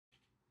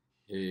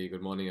Hey,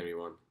 good morning,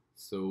 everyone.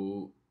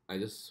 So, I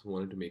just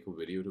wanted to make a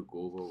video to go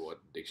over what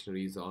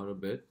dictionaries are a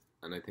bit,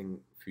 and I think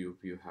few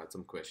of you had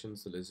some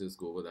questions, so let's just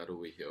go over that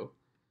over here.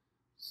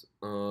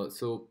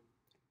 So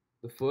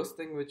the first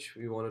thing which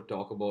we want to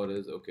talk about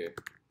is okay,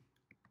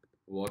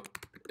 what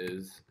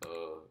is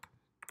a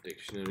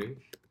dictionary?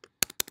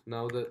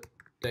 Now, the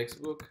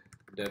textbook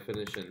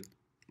definition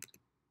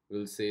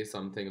will say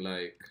something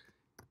like,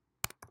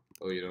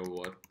 oh, you know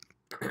what?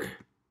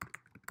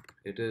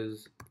 It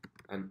is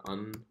an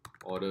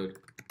unordered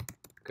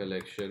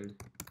collection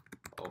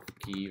of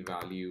key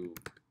value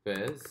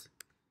pairs.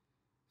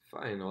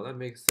 Fine, all that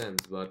makes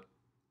sense, but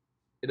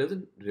it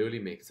doesn't really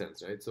make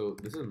sense, right? So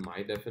this is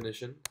my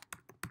definition.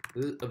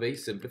 This is a very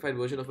simplified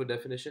version of a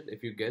definition.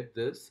 If you get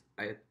this,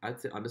 I'd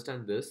say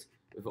understand this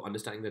before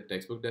understanding the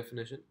textbook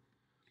definition.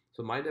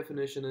 So my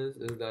definition is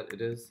that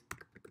it is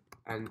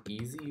an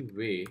easy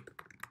way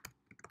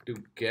to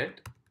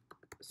get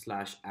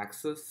slash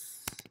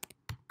access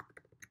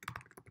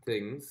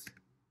things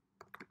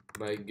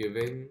by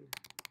giving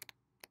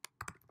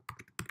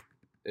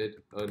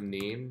it a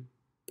name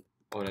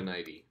or an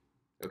ID.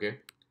 Okay,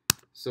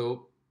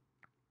 so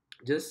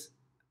just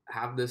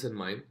have this in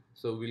mind.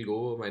 So we'll go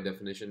over my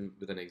definition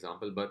with an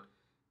example, but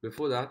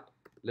before that,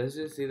 let's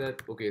just say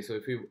that okay.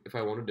 So if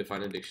I want to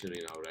define a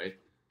dictionary now, right?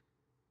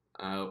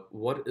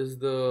 What is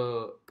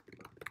the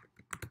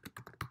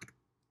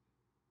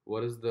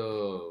what is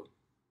the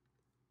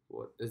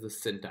what is the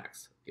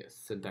syntax? Yes,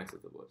 syntax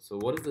is the word. So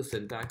what is the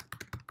syntax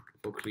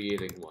for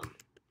creating one?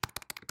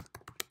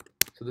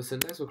 So the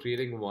syntax for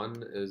creating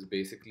one is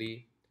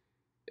basically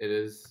it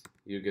is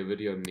you give it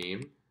your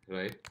name,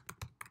 right?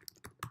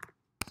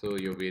 So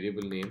your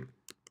variable name.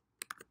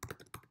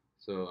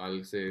 So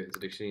I'll say it's a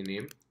dictionary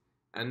name.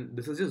 And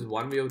this is just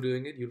one way of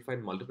doing it. You'll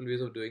find multiple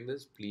ways of doing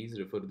this. Please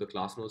refer to the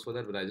class notes for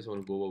that, but I just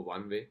want to go over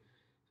one way.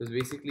 So it's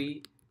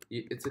basically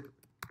it's a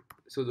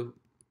so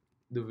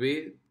the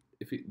way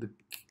if you,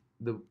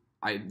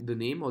 the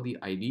name or the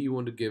ID you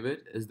want to give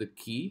it is the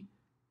key.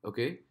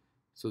 Okay,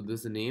 so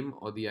this name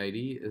or the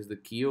ID is the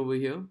key over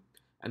here,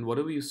 and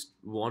whatever you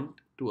want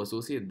to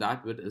associate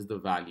that with is the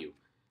value.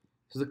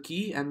 So the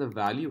key and the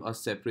value are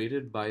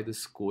separated by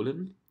this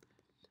colon,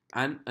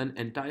 and an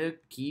entire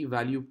key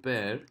value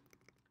pair,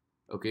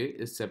 okay,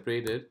 is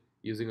separated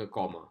using a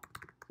comma.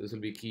 This will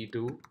be key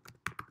 2,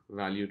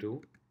 value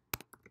 2,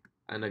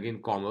 and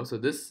again comma. So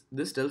this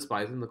tells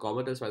Python, the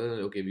comma tells Python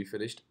that okay, we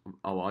finished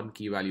our one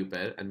key value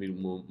pair and we're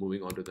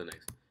moving on to the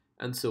next,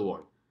 and so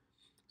on.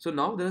 So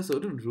now there are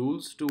certain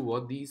rules to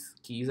what these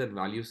keys and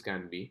values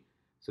can be.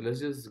 So let's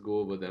just go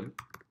over them.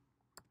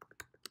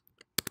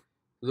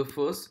 The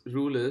first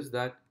rule is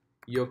that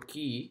your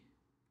key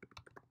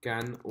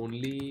can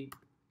only,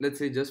 let's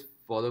say just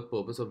for the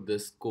purpose of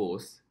this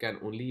course, can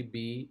only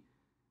be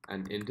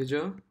an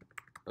integer,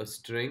 a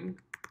string,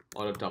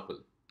 or a tuple.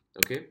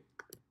 Okay,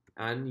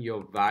 and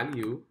your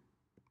value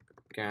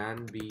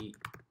can be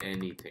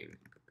anything.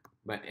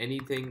 By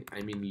anything,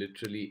 I mean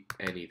literally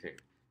anything.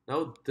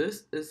 Now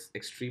this is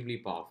extremely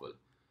powerful,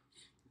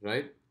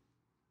 right?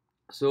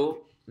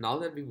 So now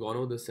that we've gone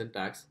over the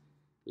syntax,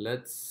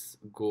 let's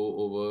go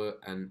over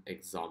an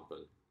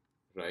example,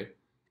 right?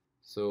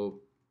 So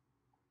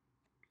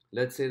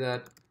let's say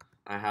that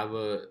I have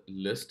a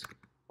list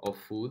of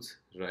foods,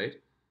 right?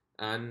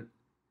 And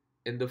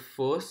in the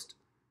first,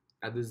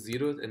 at the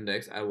 0th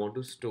index, I want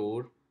to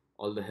store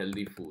all the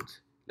healthy foods.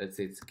 Let's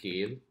say it's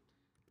kale,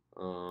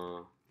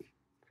 uh,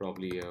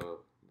 probably a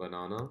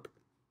banana,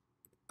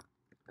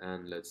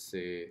 and let's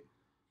say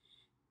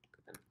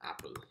an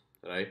apple,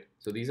 right?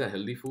 So these are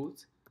healthy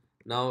foods.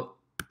 Now,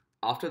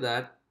 after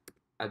that,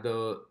 at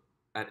the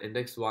at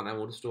index 1, I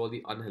want to store all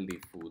the unhealthy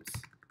foods.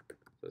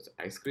 So it's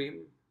ice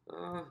cream,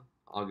 uh,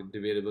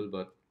 debatable,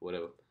 but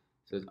whatever.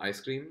 So it's ice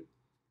cream,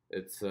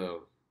 it's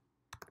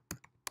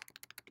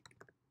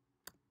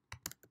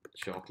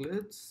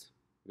chocolates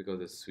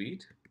because it's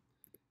sweet,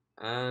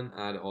 and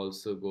I'd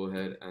also go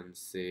ahead and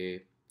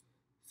say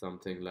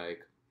something like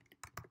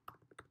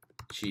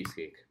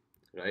cheesecake,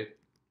 right?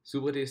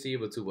 Super tasty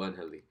but super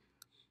unhealthy.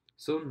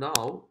 So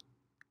now,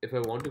 if I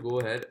want to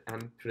go ahead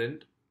and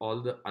print all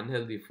the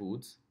unhealthy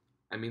foods,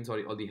 I mean,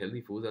 sorry, all the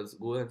healthy foods, I'll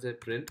go ahead and say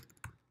print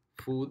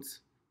foods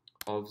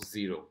of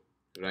 0,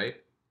 right?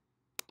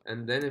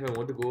 And then if I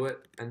want to go ahead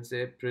and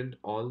say print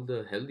all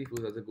the healthy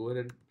foods, I'll go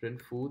ahead and print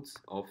foods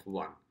of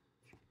 1.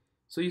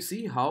 So you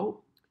see how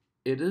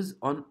it is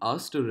on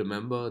us to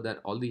remember that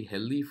all the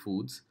healthy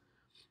foods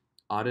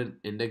are in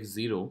index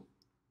 0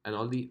 and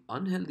all the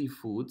unhealthy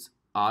foods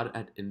are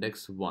at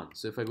index 1.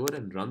 So if I go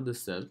ahead and run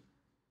this cell,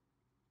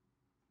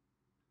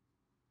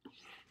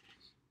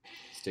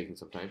 it's taking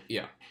some time.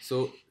 Yeah.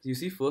 So you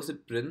see first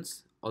it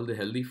prints all the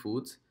healthy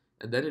foods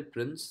and then it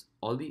prints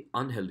all the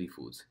unhealthy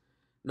foods.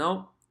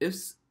 Now, if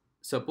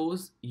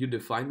suppose you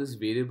define this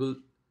variable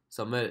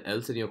somewhere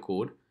else in your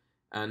code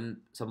and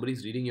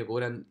somebody's reading your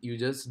code and you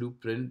just do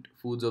print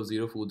foods of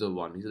 0, foods of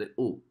 1. He's like,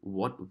 oh,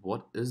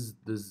 what is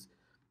this?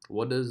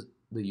 What does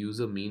the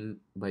user mean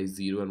by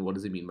 0 and what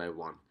does he mean by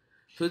 1?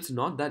 So it's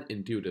not that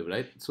intuitive,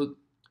 right? So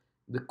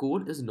the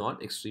code is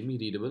not extremely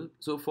readable.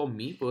 So for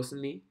me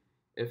personally,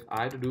 if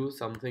I had to do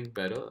something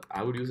better,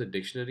 I would use a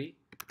dictionary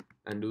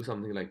and do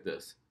something like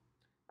this.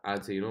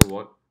 I'd say, you know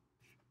what,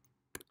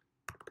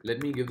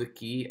 let me give the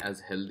key as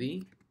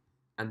healthy,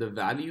 and the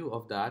value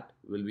of that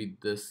will be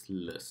this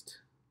list.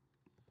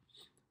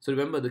 So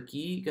remember, the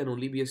key can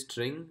only be a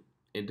string,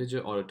 integer,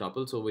 or a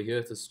tuple. So over here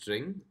it's a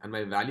string, and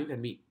my value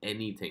can be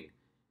anything.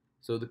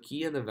 So the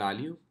key and the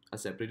value are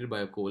separated by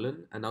a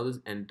colon, and now this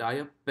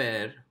entire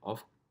pair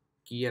of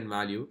key and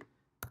value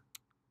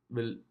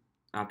will,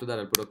 after that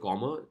I'll put a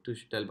comma to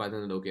tell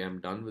Python that okay, I'm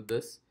done with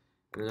this,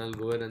 and then I'll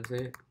go ahead and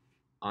say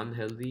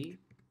unhealthy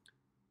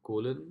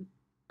colon,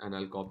 and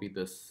I'll copy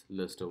this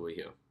list over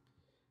here.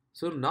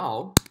 So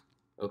now,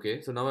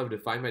 okay, so now I've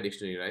defined my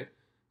dictionary, right?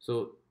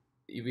 So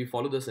if we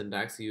follow the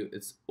syntax,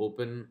 it's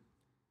open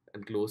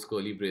and close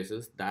curly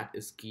braces. That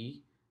is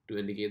key to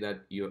indicate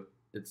that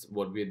it's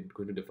what we're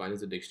going to define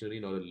as a dictionary,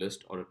 not a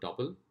list or a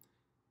tuple,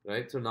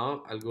 right? So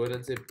now I'll go ahead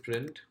and say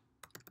print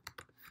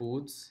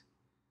foods.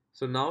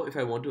 So now if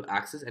I want to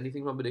access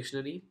anything from a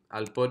dictionary,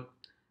 I'll put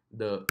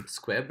the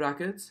square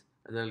brackets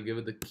and then I'll give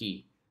it the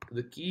key.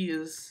 The key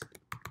is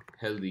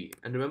healthy,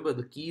 and remember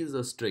the key is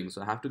a string,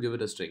 so I have to give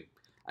it a string.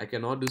 I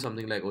cannot do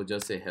something like, oh,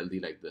 just say healthy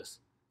like this.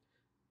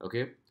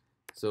 Okay,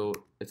 so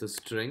it's a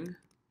string,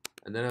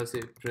 and then I'll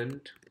say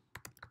print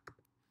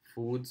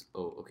foods.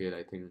 Oh, okay,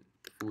 I think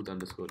food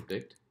underscore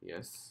dict.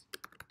 Yes,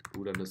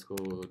 food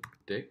underscore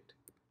dict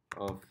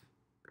of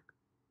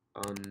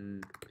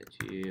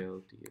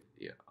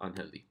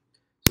unhealthy.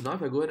 So now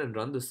if I go ahead and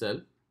run the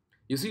cell,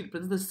 you see it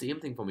prints the same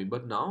thing for me,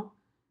 but now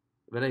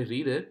when I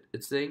read it,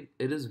 it's saying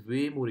it is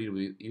way more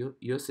readable.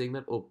 You're saying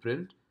that, oh,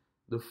 print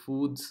the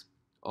foods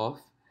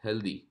of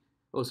healthy.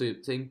 Oh, so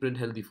you're saying print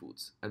healthy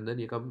foods, and then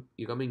you're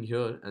coming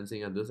here and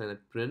saying at this and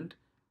print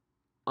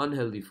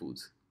unhealthy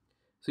foods.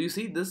 So you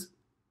see this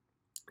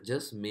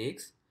just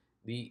makes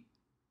the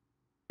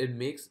it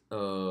makes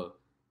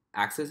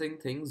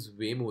accessing things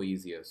way more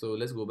easier. So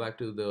let's go back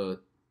to the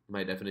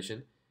my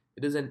definition.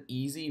 It is an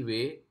easy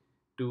way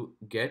to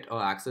get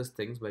or access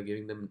things by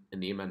giving them a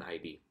name and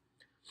ID.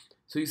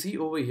 So you see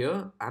over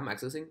here, I'm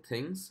accessing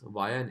things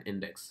via an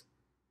index,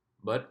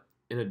 but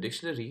in a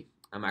dictionary,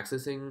 I'm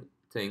accessing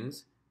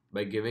things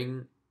by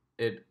giving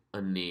it a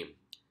name.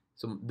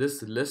 So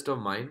this list of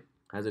mine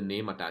has a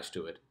name attached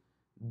to it.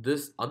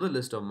 This other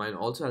list of mine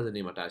also has a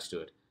name attached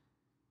to it.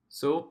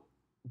 So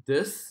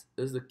this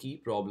is the key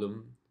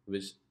problem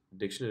which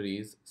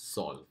dictionaries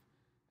solve.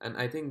 And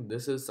I think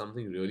this is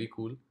something really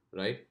cool,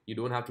 right? You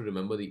don't have to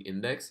remember the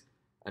index,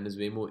 and it's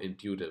way more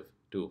intuitive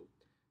too.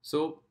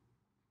 So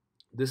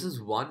this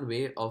is one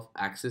way of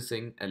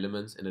accessing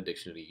elements in a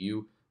dictionary.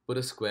 You put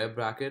a square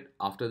bracket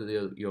after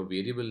your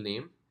variable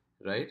name,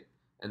 right?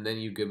 And then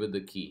you give it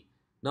the key.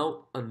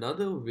 Now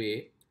another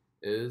way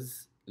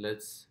is,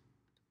 let's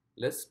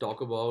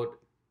talk about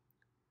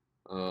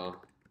uh,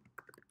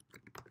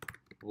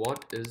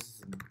 what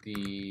is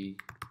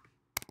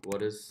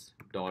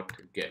dot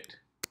get,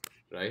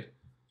 right?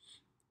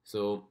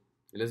 So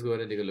let's go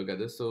ahead and take a look at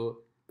this.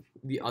 So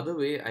the other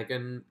way I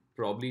can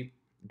probably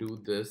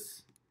do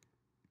this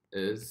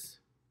is,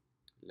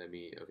 let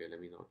me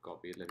not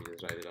copy it, let me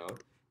just write it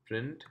out.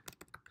 Print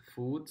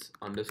foods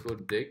underscore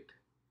dict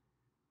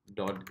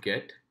dot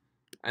get,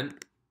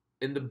 and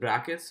in the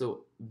brackets,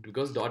 so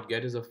because dot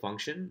get is a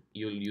function,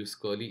 you'll use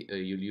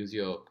you'll use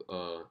your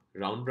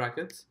round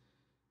brackets,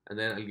 and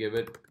then I'll give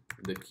it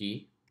the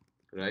key,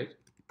 right?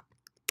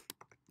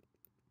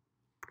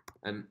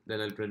 And then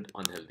I'll print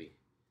unhealthy.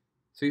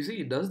 So you see,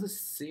 it does the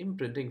same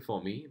printing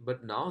for me,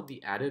 but now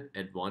the added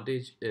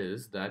advantage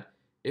is that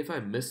if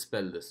I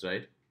misspell this,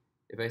 right?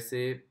 If I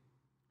say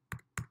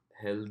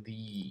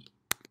healthy,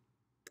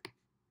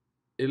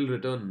 it'll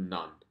return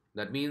none.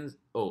 That means,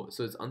 oh,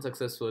 so it's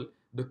unsuccessful.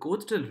 The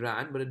code still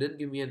ran, but it didn't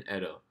give me an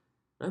error.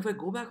 Now if I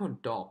go back on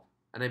top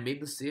and I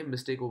make the same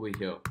mistake over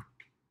here,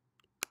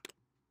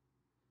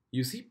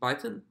 you see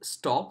Python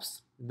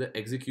stops the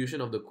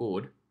execution of the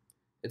code.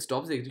 It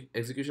stops the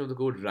execution of the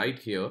code right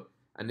here,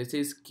 and it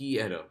says key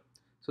error.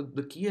 So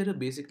the key error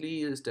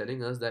basically is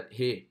telling us that,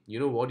 hey, you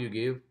know what, you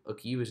gave a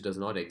key which does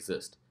not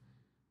exist.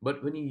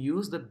 But when you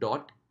use the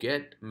dot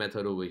get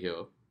method over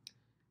here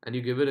and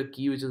you give it a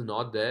key which is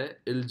not there,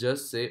 it'll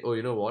just say, oh,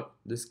 you know what,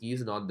 this key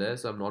is not there,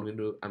 so I'm not going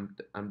to,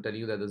 I'm telling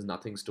you that there's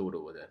nothing stored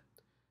over there.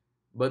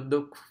 But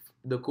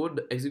the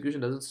code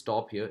execution doesn't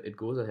stop here. It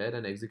goes ahead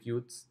and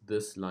executes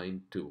this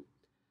line too.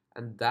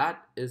 And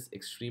that is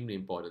extremely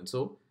important.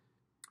 So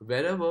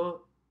wherever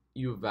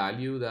you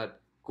value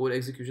that code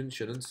execution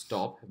shouldn't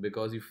stop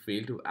because you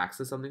fail to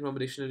access something from a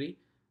dictionary,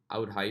 I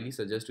would highly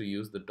suggest to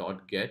use the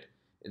dot get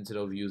instead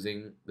of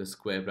using the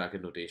square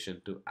bracket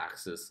notation to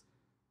access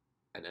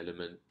an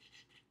element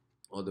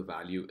or the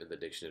value in the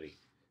dictionary,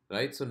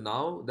 right? So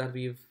now that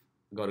we've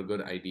got a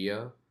good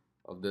idea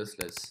of this,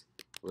 let's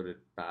put it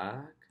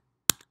back.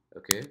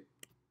 Okay,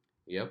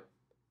 yep.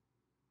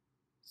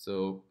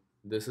 So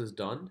this is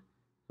done.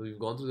 So we've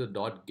gone through the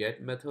dot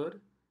get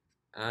method,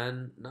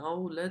 and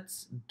now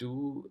let's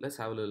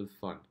have a little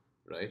fun,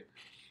 right?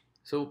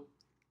 So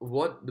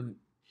what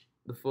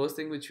the the first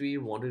thing which we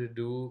wanted to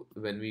do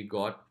when we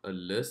got a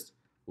list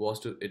was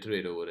to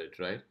iterate over it,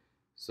 right?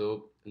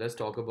 So let's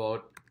talk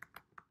about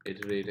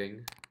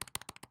iterating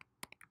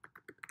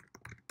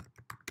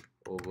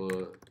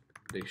over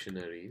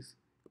dictionaries,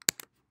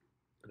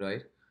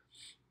 right?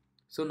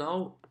 So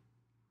now,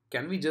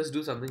 can we just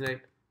do something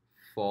like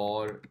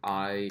for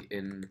I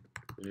in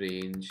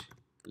range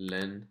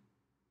len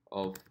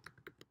of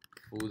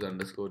foods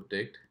underscore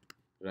dict,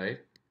 right?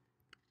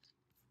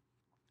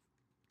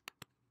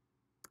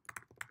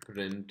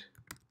 Print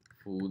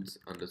foods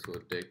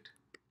underscore dict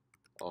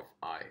of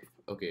I.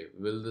 Okay,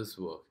 will this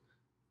work?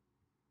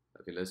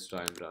 Okay, let's try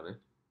and run it.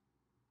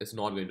 It's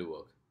not going to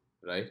work,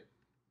 right?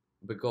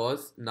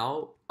 Because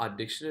now our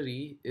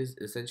dictionary is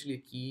essentially a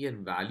key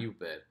and value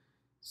pair.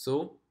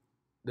 So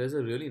there's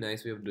a really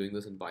nice way of doing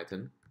this in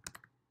Python.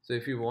 So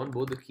if you want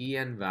both the key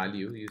and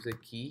value, you say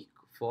key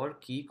for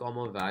key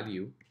comma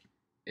value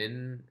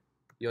in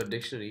your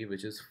dictionary,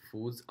 which is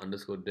foods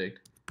underscore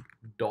dict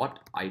dot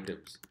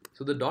items.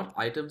 So the dot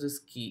items is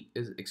key,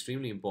 is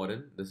extremely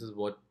important. This is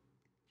what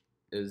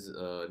is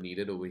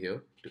needed over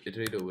here to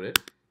iterate over it.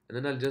 And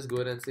then I'll just go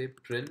ahead and say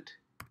print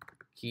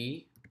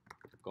key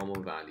comma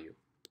value,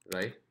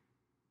 right?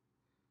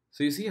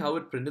 So you see how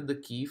it printed the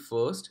key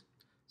first.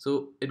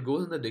 So it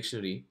goes in the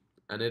dictionary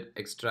and it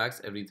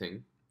extracts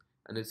everything,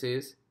 and it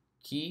says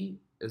key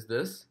is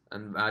this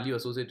and value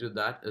associated with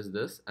that is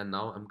this, and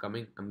now I'm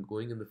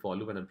going in the for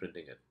loop and I'm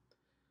printing it.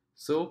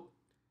 So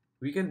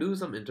we can do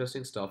some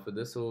interesting stuff with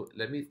this. So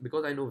let me,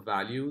 because I know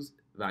value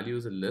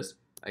is a list,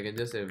 I can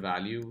just say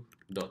value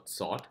dot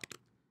sort,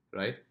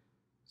 right?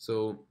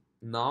 So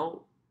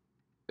now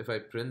if I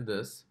print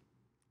this,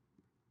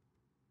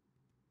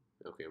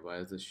 okay, why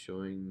is this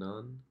showing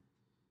none?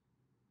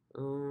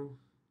 Oh,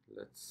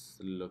 let's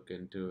look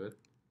into it.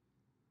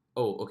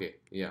 Oh, okay,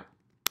 yeah.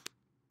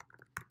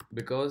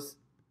 Because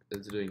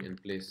it's doing in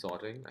place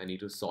sorting, I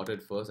need to sort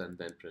it first and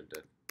then print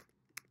it.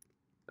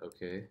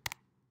 Okay,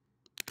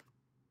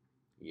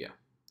 yeah.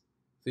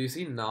 So you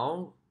see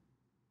now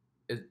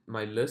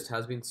my list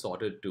has been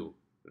sorted too,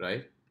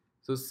 right?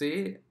 So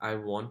say I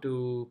want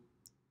to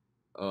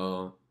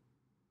uh,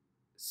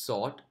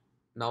 sort.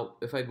 Now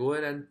if I go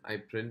ahead and I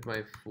print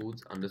my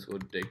foods underscore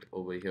dict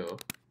over here,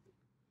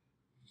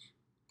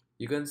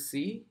 you can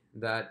see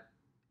that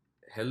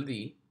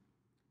healthy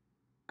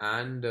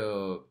and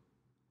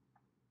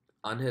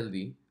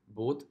unhealthy,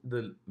 both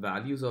the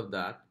values of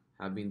that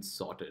have been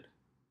sorted,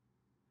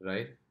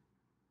 right?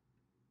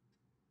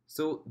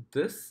 So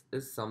this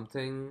is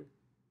something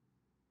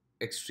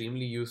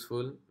extremely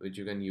useful which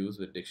you can use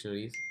with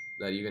dictionaries,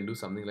 that you can do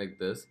something like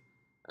this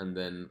and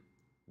then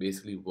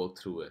basically work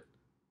through it,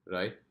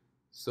 right?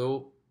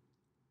 So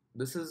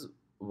this is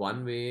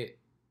one way.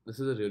 This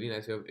is a really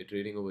nice way of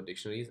iterating over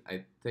dictionaries.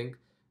 I think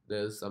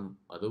there's some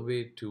other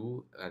way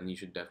too, and you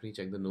should definitely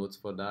check the notes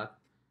for that.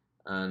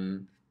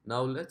 And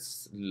now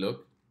let's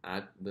look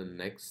at the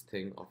next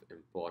thing of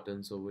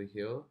importance over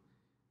here,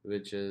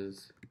 which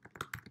is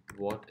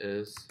what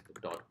is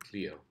dot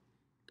clear,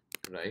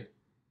 right?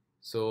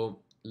 So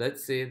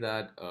let's say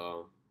that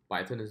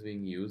Python is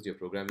being used, your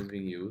program is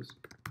being used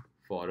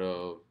for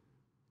a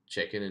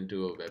check-in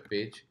into a web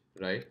page,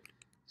 right?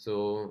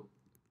 So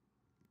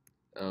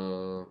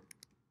uh,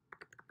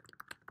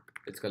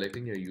 it's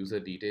collecting your user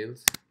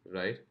details,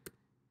 right?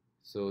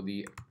 So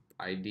the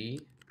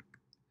ID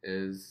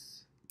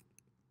is,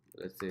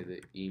 let's say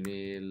the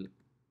email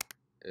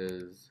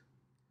is,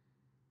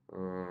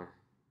 uh,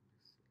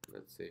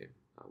 let's say,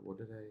 what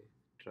did I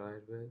try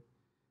it with?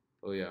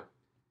 Oh yeah,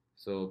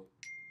 so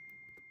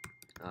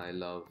I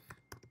love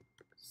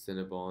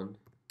Cinnabon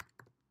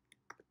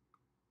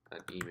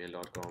at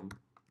email.com,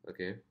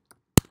 okay,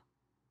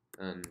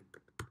 and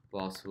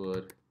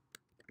password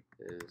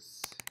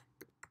is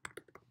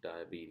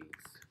diabetes,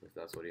 if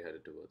that's what you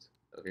headed towards,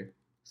 okay.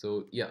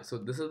 So yeah, so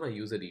this is my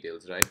user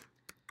details, right?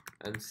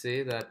 And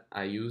say that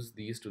I use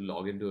these to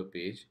log into a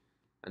page,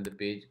 and the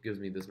page gives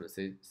me this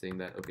message saying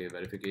that okay,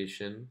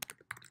 verification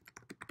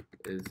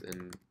is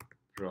in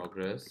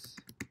progress,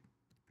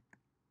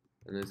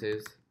 and it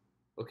says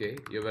okay,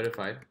 you're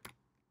verified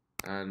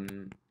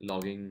and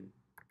logging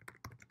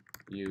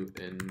you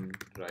in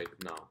right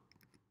now.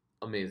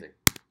 Amazing,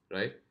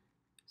 right?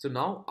 So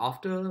now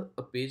after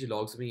a page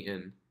logs me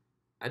in,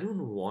 I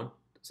don't want,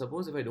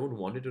 suppose if I don't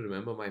want it to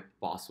remember my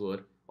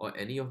password or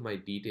any of my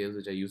details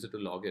which I use it to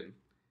log in.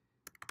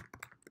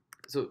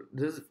 So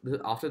this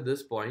after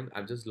this point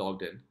I've just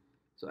logged in,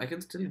 so I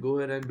can still go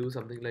ahead and do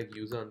something like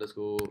user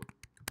underscore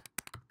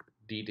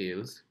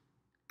details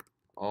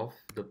of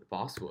the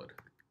password,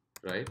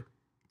 right?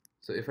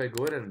 So if I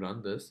go ahead and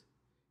run this,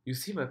 you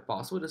see my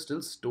password is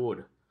still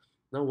stored.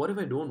 Now what if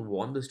I don't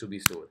want this to be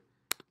stored?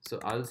 So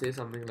I'll say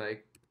something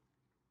like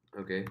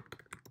okay,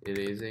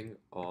 erasing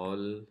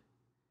all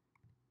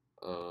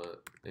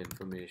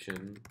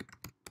information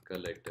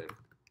collected,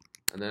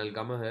 and then I'll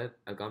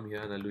come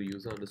here and I'll do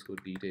user underscore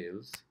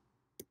details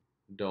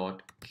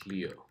dot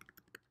clear.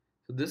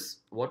 So this,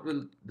 what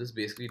will this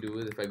basically do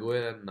is if I go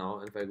ahead and now,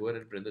 if I go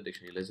ahead and print the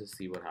dictionary, let's just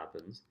see what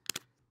happens,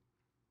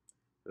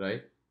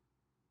 right?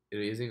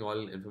 erasing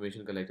all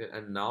information collected,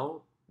 and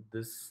now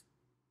this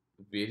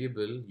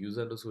variable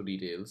user underscore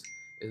details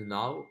is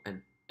now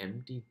an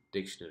empty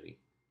dictionary.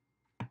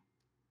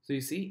 So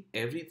you see,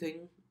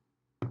 everything,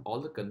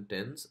 all the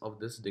contents of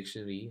this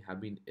dictionary have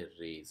been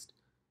erased.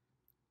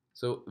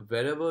 So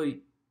wherever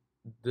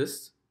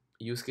this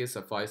use case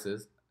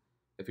suffices,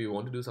 if you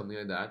want to do something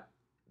like that,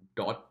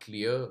 dot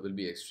clear will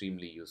be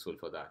extremely useful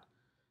for that.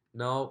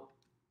 Now,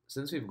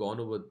 since we've gone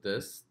over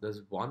this,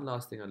 there's one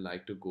last thing I'd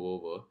like to go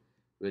over,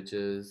 which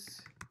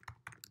is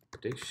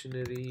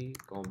dictionary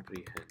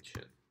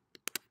comprehension.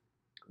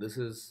 This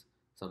is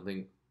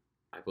something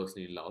I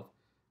personally love.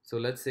 So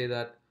let's say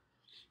that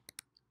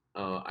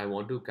I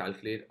want to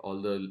calculate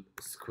all the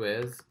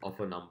squares of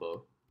a number,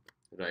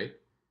 right?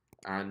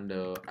 And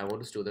I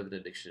want to store them in a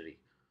dictionary.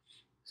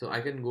 So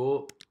I can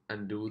go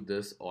and do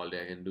this all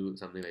day. I can do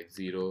something like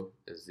 0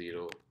 is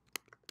 0,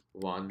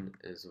 1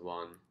 is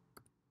 1,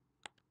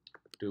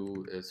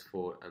 2 is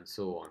 4, and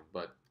so on.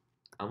 But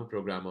I'm a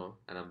programmer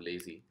and I'm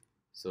lazy.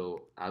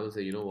 So I will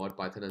say, you know what,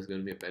 Python is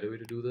going to be a better way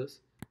to do this.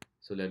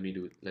 So let me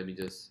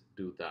just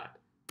do that,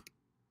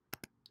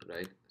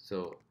 right?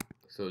 So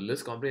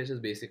list comprehension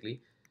is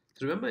basically,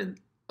 so remember in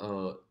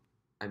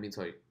I mean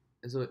sorry,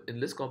 so in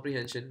list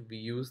comprehension we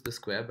use the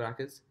square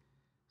brackets.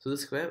 So the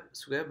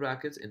square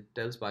brackets, it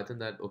tells Python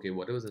that okay,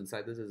 whatever's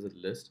inside this is a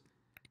list.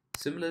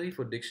 Similarly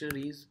for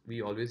dictionaries,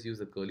 we always use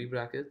the curly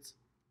brackets.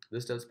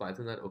 This tells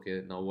Python that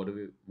okay, now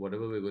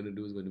whatever we're going to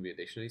do is going to be a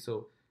dictionary.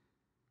 So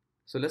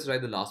let's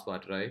write the last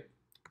part, right?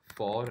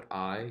 For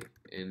I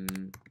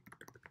in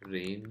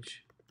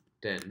range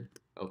 10.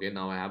 Okay,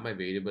 now I have my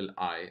variable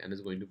I, and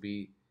it's going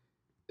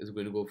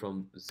to go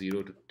from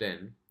 0 to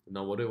 10.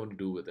 Now what do I want to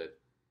do with it?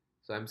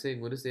 So I'm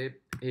going to say,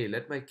 hey,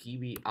 let my key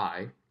be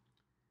I,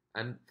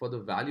 and for the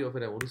value of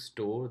it I want to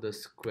store the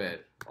square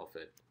of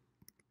it,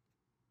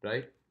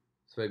 right?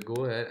 So I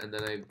go ahead and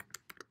then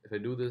if I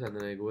do this and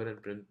then I go ahead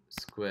and print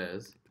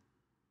squares,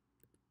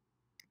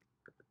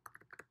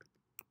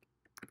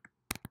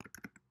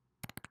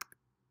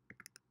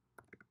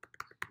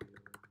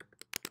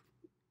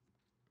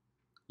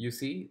 you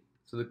see,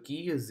 so the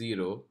key is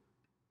 0,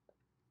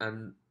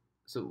 and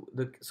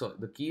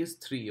the key is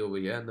 3 over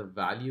here, and the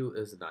value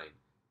is 9.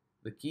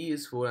 The key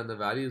is 4 and the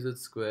value is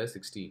its square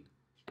 16.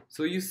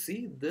 So you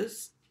see,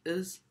 this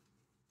is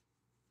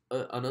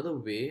another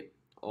way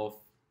of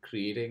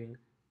creating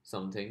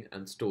something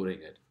and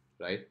storing it,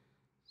 right?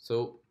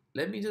 So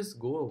let me just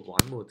go over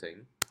one more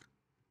thing.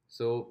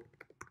 So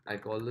I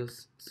call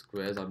this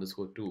squares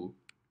underscore 2,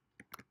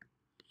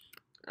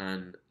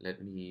 and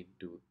let me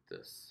do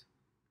this.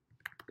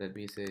 Let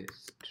me say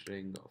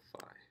string of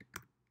I.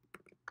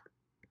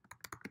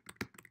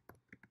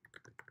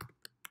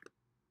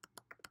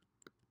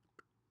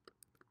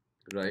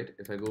 Right,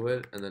 if I go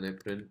ahead and then I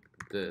print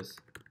this,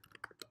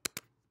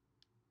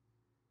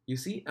 you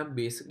see I'm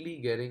basically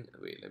getting,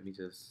 wait, let me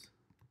just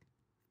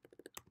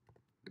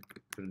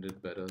print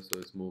it better so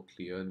it's more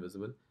clear and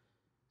visible.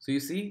 So you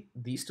see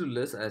these two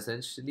lists are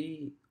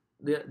essentially,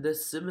 they're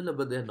similar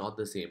but they're not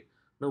the same.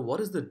 Now what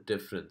is the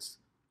difference?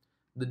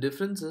 The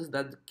difference is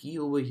that the key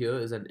over here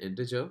is an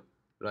integer,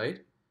 right?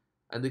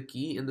 And the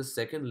key in the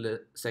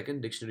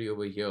second dictionary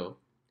over here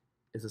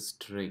is a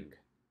string.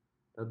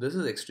 Now this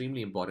is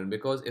extremely important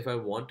because if I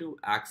want to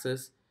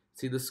access,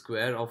 see the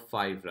square of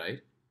 5,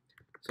 right?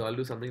 So I'll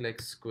do something like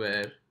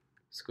squares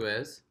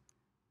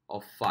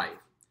of 5.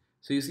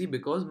 So you see,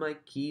 because my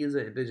key is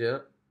an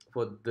integer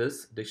for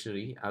this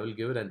dictionary, I will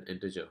give it an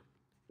integer,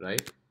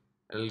 right?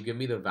 And it'll give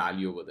me the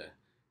value over there.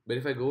 But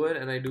if I go ahead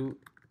and I do,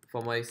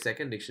 for my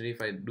second dictionary,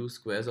 if I do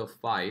squares of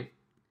 5,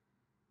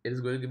 it is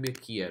going to give me a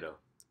key error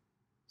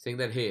saying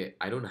that, hey,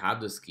 I don't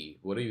have this key.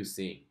 What are you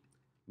saying?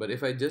 But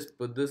if I just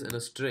put this in a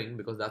string,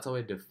 because that's how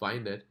I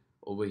defined it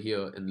over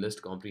here in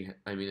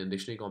in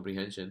dictionary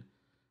comprehension,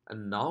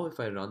 and now if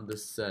I run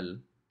this cell,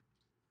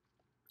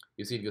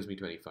 you see it gives me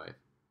 25.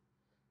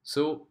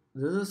 So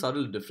there's a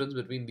subtle difference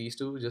between these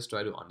two. Just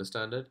try to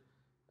understand it.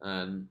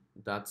 And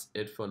that's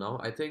it for now.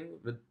 I think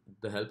with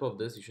the help of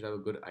this, you should have a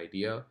good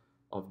idea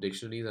of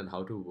dictionaries and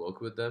how to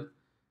work with them.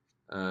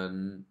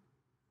 And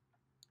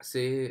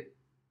say,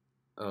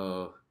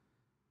 I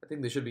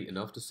think this should be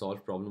enough to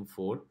solve problem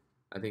 4.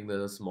 I think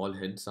there's a small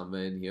hint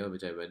somewhere in here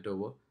which I went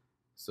over.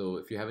 So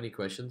if you have any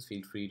questions,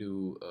 feel free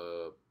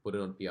to put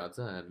it on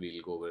Piazza and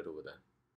we'll go over it over there.